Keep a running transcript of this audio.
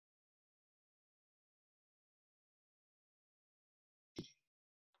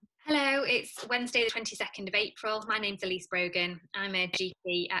Hello, it's Wednesday the 22nd of April. My name's Elise Brogan. I'm a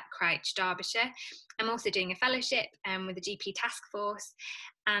GP at Crouch, Derbyshire. I'm also doing a fellowship with the GP Task Force,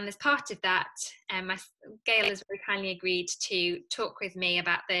 and as part of that, Gail has very kindly agreed to talk with me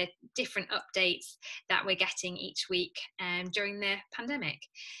about the different updates that we're getting each week during the pandemic.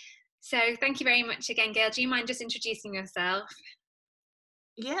 So thank you very much again, Gail. Do you mind just introducing yourself?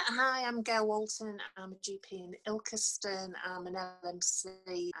 Yeah, hi, I'm Gail Walton. I'm a GP in Ilkeston. I'm an LMC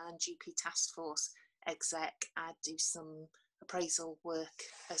and GP Task Force exec. I do some appraisal work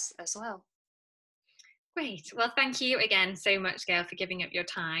as well. Great. Well, thank you again so much, Gail, for giving up your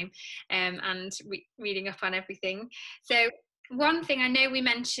time and reading up on everything. So one thing I know we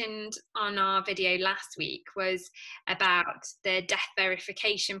mentioned on our video last week was about the death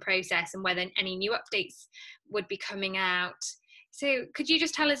verification process and whether any new updates would be coming out. So could you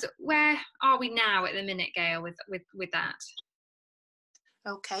just tell us, where are we now at the minute, Gail, with that?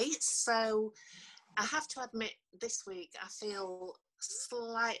 Okay, so I have to admit this week I feel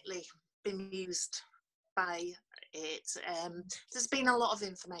slightly bemused by it. There's been a lot of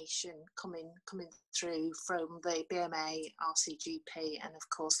information coming through from the BMA, RCGP, and of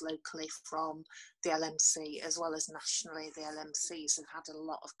course locally from the LMC, as well as nationally. The LMCs have had a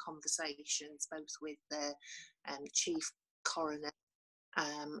lot of conversations both with the chief coroner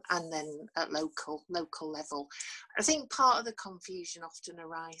and then at local level. I think part of the confusion often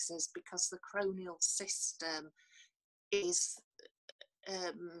arises because the coronial system is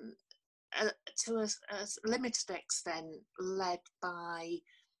to a limited extent led by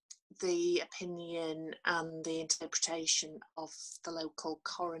the opinion and the interpretation of the local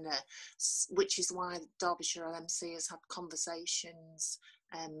coroner, which is why Derbyshire LMC has had conversations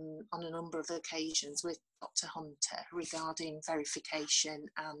on a number of occasions with Dr. Hunter regarding verification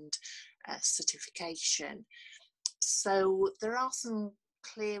and certification. So there are some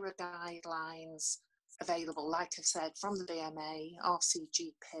clearer guidelines available, like I said, from the BMA,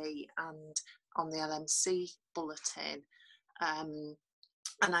 RCGP, and on the LMC bulletin. And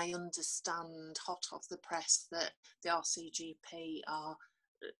I understand hot off the press that the RCGP are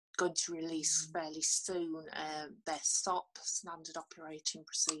going to release fairly soon their SOP, Standard Operating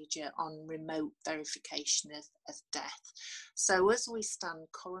Procedure, on remote verification of death. So as we stand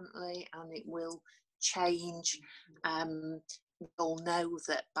currently, and it will change, we'll know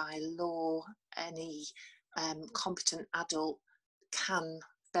that by law any competent adult can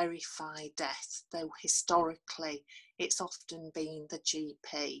verify death, though historically it's often been the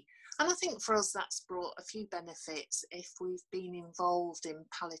GP. And I think for us that's brought a few benefits if we've been involved in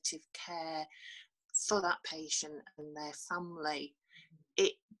palliative care for that patient and their family.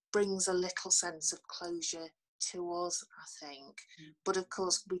 It brings a little sense of closure to us, I think. But of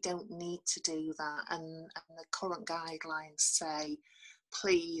course we don't need to do that, and the current guidelines say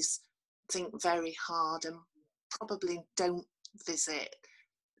please think very hard and probably don't visit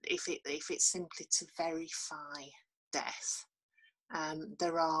if it's simply to verify death.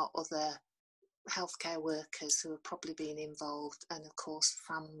 There are other healthcare workers who are probably being involved, and of course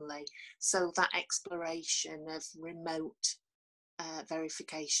family. So that exploration of remote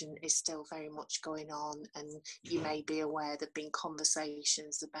verification is still very much going on, and you may be aware there have been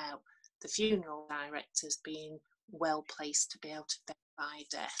conversations about the funeral directors being well placed to be able to verify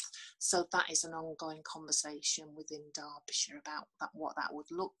death. So that is an ongoing conversation within Derbyshire about what that would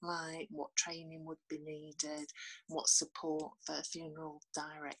look like, what training would be needed, what support for funeral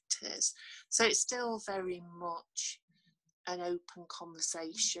directors. So it's still very much an open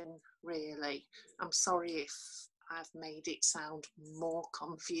conversation, really. I'm sorry if I've made it sound more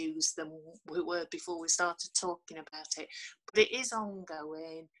confused than we were before we started talking about it, but it is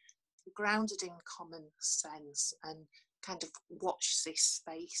ongoing, grounded in common sense, and kind of watch this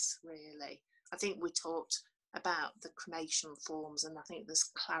space, really. I think we talked about the cremation forms, and I think there's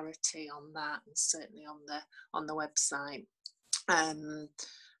clarity on that, and certainly on the website, and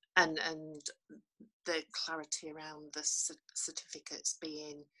the clarity around the certificates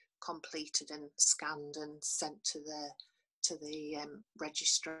being completed and scanned and sent to the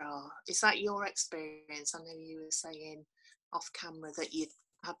registrar. Is that your experience? I know you were saying off camera that you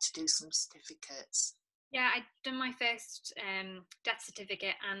had to do some certificates. Yeah, I'd done my first death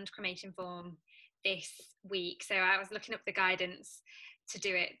certificate and cremation form this week, so I was looking up the guidance to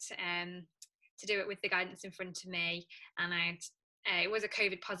do it with the guidance in front of me, and it was a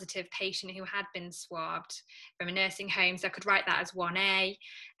COVID positive patient who had been swabbed from a nursing home, so I could write that as 1A,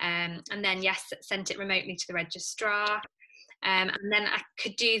 and then sent it remotely to the registrar. And then I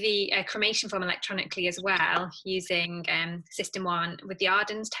could do the cremation form electronically as well, using System 1 with the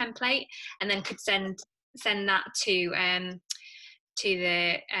Ardens template, and then could send that to to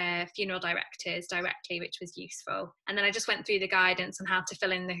the funeral directors directly, which was useful. And then I just went through the guidance on how to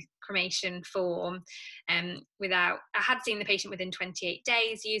fill in the cremation form I had seen the patient within 28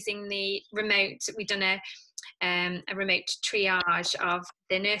 days using the remote. We'd done a remote triage of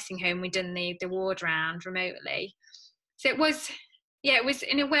the nursing home. We'd done the ward round remotely. So it was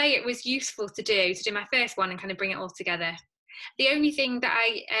in a way, it was useful to do my first one and kind of bring it all together. The only thing that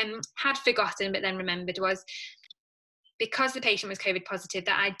I had forgotten but then remembered was, because the patient was COVID positive,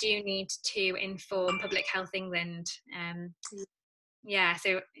 that I do need to inform Public Health England.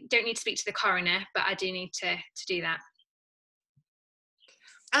 So don't need to speak to the coroner, but I do need to do that.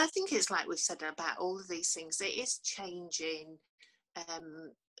 I think it's like we've said about all of these things, it is changing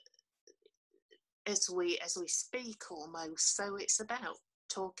as we speak almost. So it's about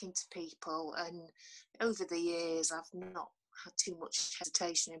talking to people, and over the years I've not had too much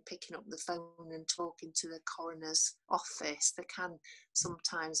hesitation in picking up the phone and talking to the coroner's office. They can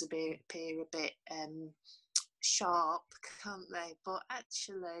sometimes appear a bit sharp, can't they? But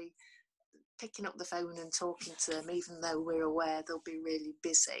actually picking up the phone and talking to them, even though we're aware they'll be really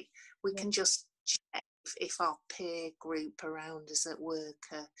busy, we can just check if our peer group around us at work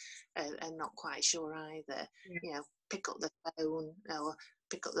are not quite sure either. You know, pick up the phone, or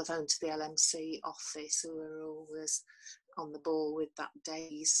pick up the phone to the LMC office, who are always on the ball with that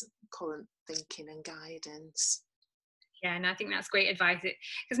day's current thinking and guidance. Yeah, and I think that's great advice,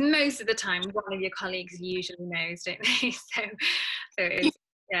 because most of the time one of your colleagues usually knows, don't they? So it is,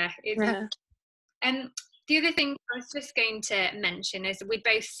 the other thing I was just going to mention is we'd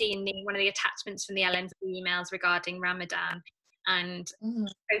both seen one of the attachments from the LMC emails regarding Ramadan, and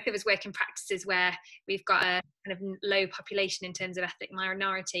both of us work in practices where we've got a kind of low population in terms of ethnic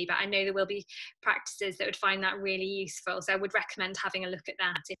minority, but I know there will be practices that would find that really useful. So I would recommend having a look at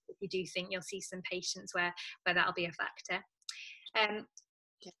that if you do think you'll see some patients where that'll be a factor.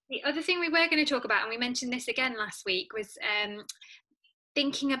 The other thing we were going to talk about, and we mentioned this again last week, was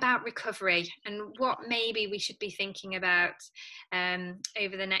thinking about recovery and what maybe we should be thinking about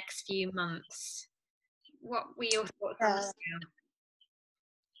over the next few months. What were your thoughts on that?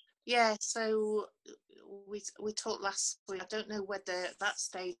 Yeah, so we talked last week. I don't know whether at that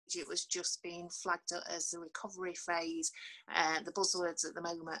stage it was just being flagged up as the recovery phase. The buzzwords at the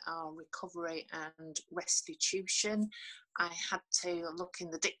moment are recovery and restitution. I had to look in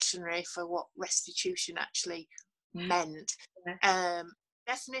the dictionary for what restitution actually meant.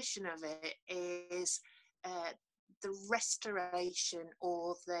 Definition of it is the restoration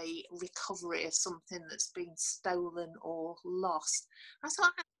or the recovery of something that's been stolen or lost. I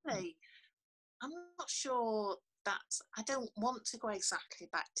thought, actually, I'm not sure I don't want to go exactly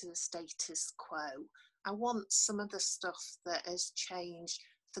back to the status quo. I want some of the stuff that has changed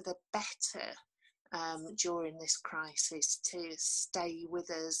for the better during this crisis to stay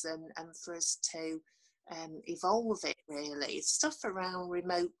with us, and for us to evolve it, really. Stuff around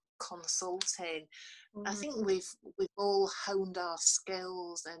remote consulting. I think we've all honed our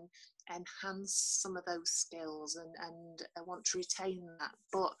skills and enhanced some of those skills, and I want to retain that.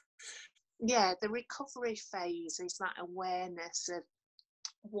 But yeah, the recovery phase is that awareness of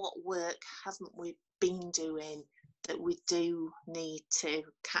what work haven't we been doing that we do need to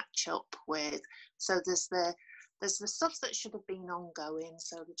catch up with. So there's the stuff that should have been ongoing,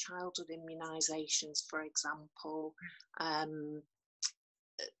 so the childhood immunisations, for example.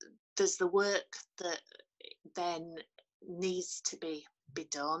 There's the work that then needs to be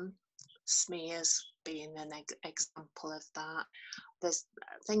done, smears being an example of that. There's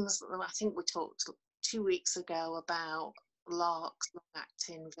things, I think we talked 2 weeks ago about LARCs,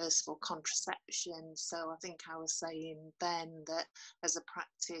 long-acting reversible contraception. So I think I was saying then that as a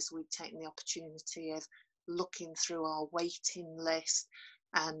practice we've taken the opportunity of looking through our waiting list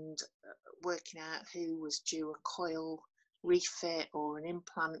and working out who was due a coil refit or an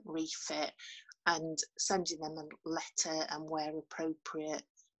implant refit, and sending them a letter, and where appropriate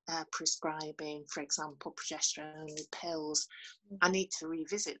prescribing, for example, progesterone-only pills. I need to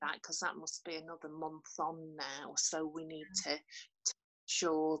revisit that because that must be another month on now, so we need to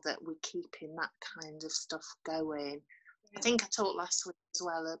ensure that we're keeping that kind of stuff going. I think I talked last week as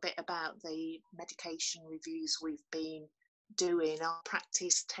well a bit about the medication reviews we've been doing. Our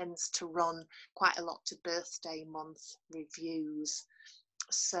practice tends to run quite a lot to birthday month reviews,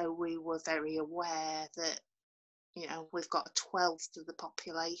 so we were very aware that, you know, we've got a 12th of the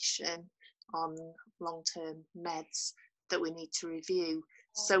population on long-term meds that we need to review.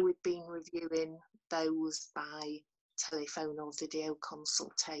 So we've been reviewing those by telephone or video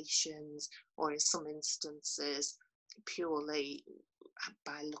consultations, or in some instances purely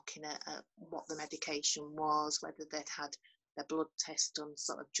by looking at what the medication was, whether they'd had their blood test done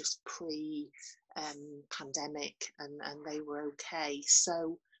sort of just pandemic, and they were okay.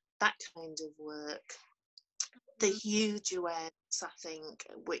 So that kind of work. The huge awareness, I think,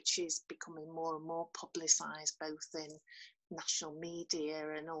 which is becoming more and more publicised both in national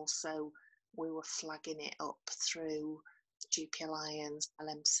media, and also we were flagging it up through GP Alliance,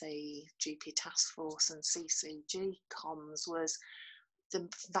 LMC, GP Task Force and CCG comms, was the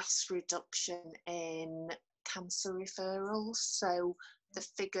vast reduction in cancer referrals. So the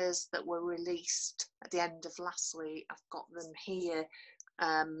figures that were released at the end of last week, I've got them here,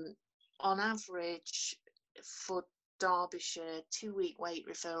 on average for Derbyshire, 2-week wait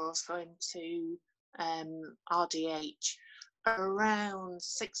referrals going to RDH around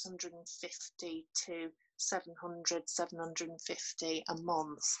 650 to 750 a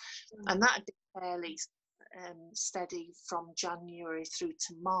month, and that had been fairly steady from January through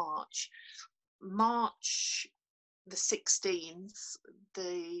to March. March the 16th,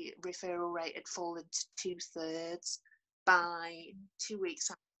 the referral rate had fallen to 2/3. By 2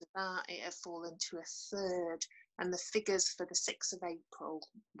 weeks after that, it had fallen to 1/3, and the figures for the 6th of April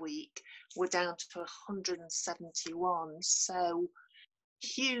week were down to 171. So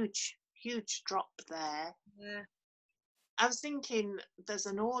huge drop there. Yeah. I was thinking there's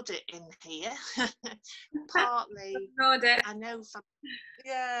an audit in here. Partly, audit. I know from,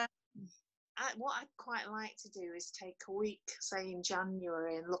 what I'd quite like to do is take a week, say in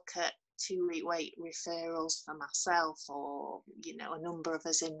January, and look at 2-week wait referrals for myself, or a number of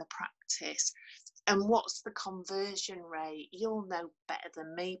us in the practice, and what's the conversion rate. You'll know better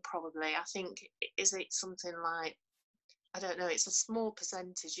than me probably. I think, is it something like, I don't know, it's a small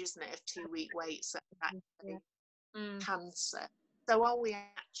percentage, isn't it, of 2-week waits that actually cancer. So are we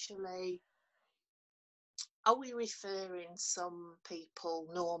referring some people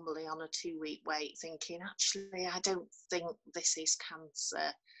normally on a 2-week wait thinking, actually, I don't think this is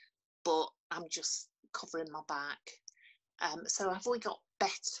cancer, but I'm just covering my back? So have we got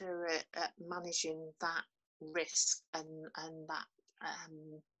better at managing that risk and that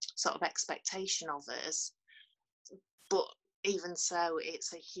sort of expectation of us? But even so,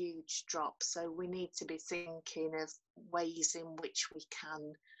 it's a huge drop. So we need to be thinking of ways in which we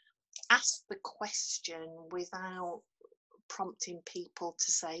can ask the question without prompting people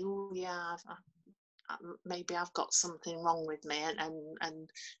to say, oh yeah, maybe I've got something wrong with me, and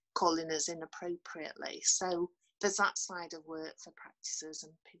calling us inappropriately. So there's that side of work for practices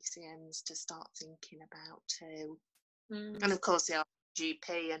and PCNs to start thinking about too. And of course the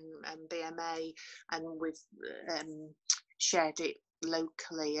GP and BMA, and we've shared it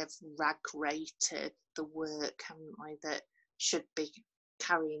locally, have RAG rated the work, haven't we, that should be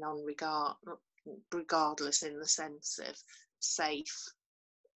carrying on regardless, in the sense of safe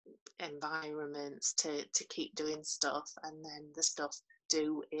environments to keep doing stuff, and then the stuff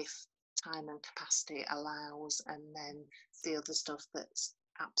do if time and capacity allows, and then the other stuff that's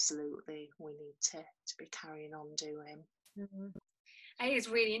absolutely we need to be carrying on doing. I think it's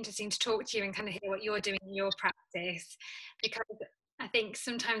really interesting to talk to you and kind of hear what you're doing in your practice, because I think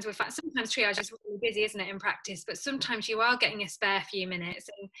sometimes triage is really busy, isn't it, in practice, but sometimes you are getting a spare few minutes,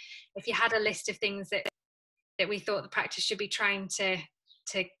 and if you had a list of things that we thought the practice should be trying to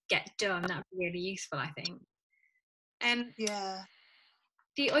get done, that would be really useful, I think.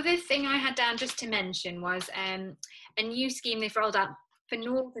 The other thing I had down just to mention was a new scheme they've rolled out for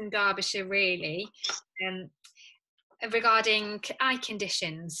Northern Derbyshire, really, regarding eye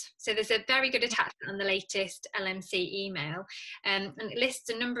conditions. So there's a very good attachment on the latest LMC email, and it lists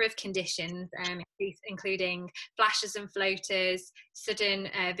a number of conditions, including flashes and floaters, sudden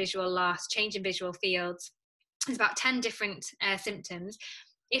visual loss, change in visual fields. There's about 10 different symptoms.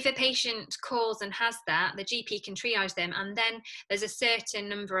 If a patient calls and has that, the GP can triage them, and then there's a certain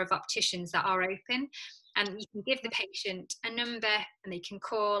number of opticians that are open, and you can give the patient a number and they can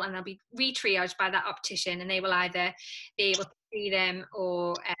call, and they'll be re-triaged by that optician, and they will either be able to see them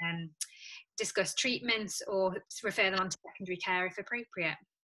or discuss treatments or refer them on to secondary care if appropriate.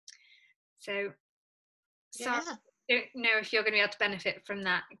 So I don't know if you're going to be able to benefit from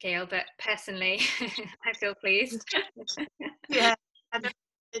that, Gail, but personally I feel pleased.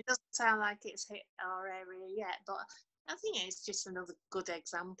 It doesn't sound like it's hit our area yet, but I think it's just another good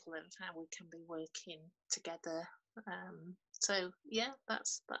example of how we can be working together. So yeah,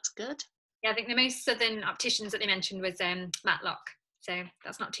 that's good. Yeah, I think the most southern opticians that they mentioned was Matlock, so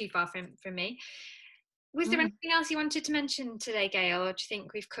that's not too far from me. Was there anything else you wanted to mention today, Gail, or do you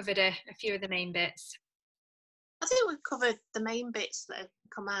think we've covered a few of the main bits? I think we've covered the main bits that have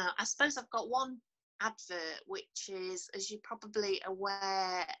come out. I suppose I've got one advert, which is, as you're probably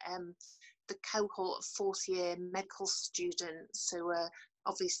aware, the cohort of fourth year medical students who are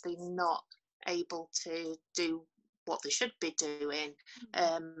obviously not able to do what they should be doing.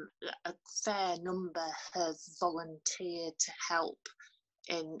 A fair number have volunteered to help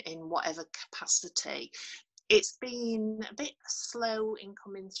in whatever capacity. It's been a bit slow in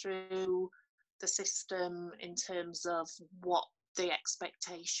coming through the system in terms of what the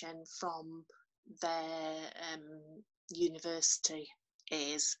expectation from their university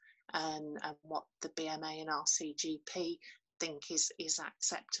is, and what the BMA and RCGP think is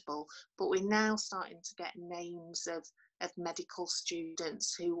acceptable. But we're now starting to get names of medical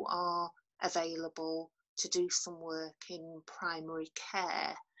students who are available to do some work in primary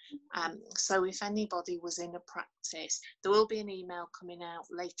care. So if anybody was in a practice, there will be an email coming out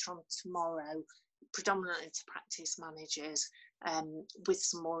later on tomorrow, predominantly to practice managers, with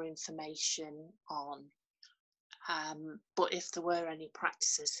some more information on. But if there were any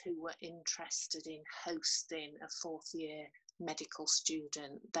practices who were interested in hosting a fourth year medical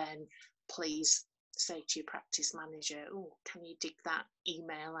student, then please say to your practice manager, oh, can you dig that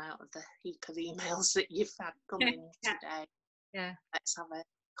email out of the heap of emails that you've had come in today? Yeah. Let's have a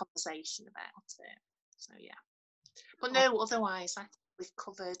conversation about it. So yeah. But no, otherwise I think we've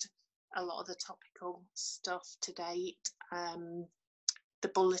covered a lot of the topical stuff to date. The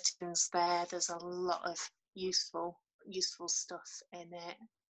bulletins there's a lot of useful stuff in it,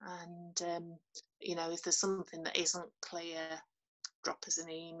 and you know, if there's something that isn't clear, drop us an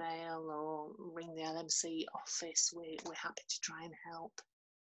email or ring the LMC office. We're happy to try and help.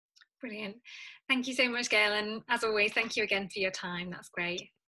 Brilliant. Thank you so much, Gail, and as always, thank you again for your time. That's great.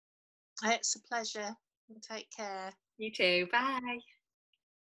 It's a pleasure. Take care. You too. Bye.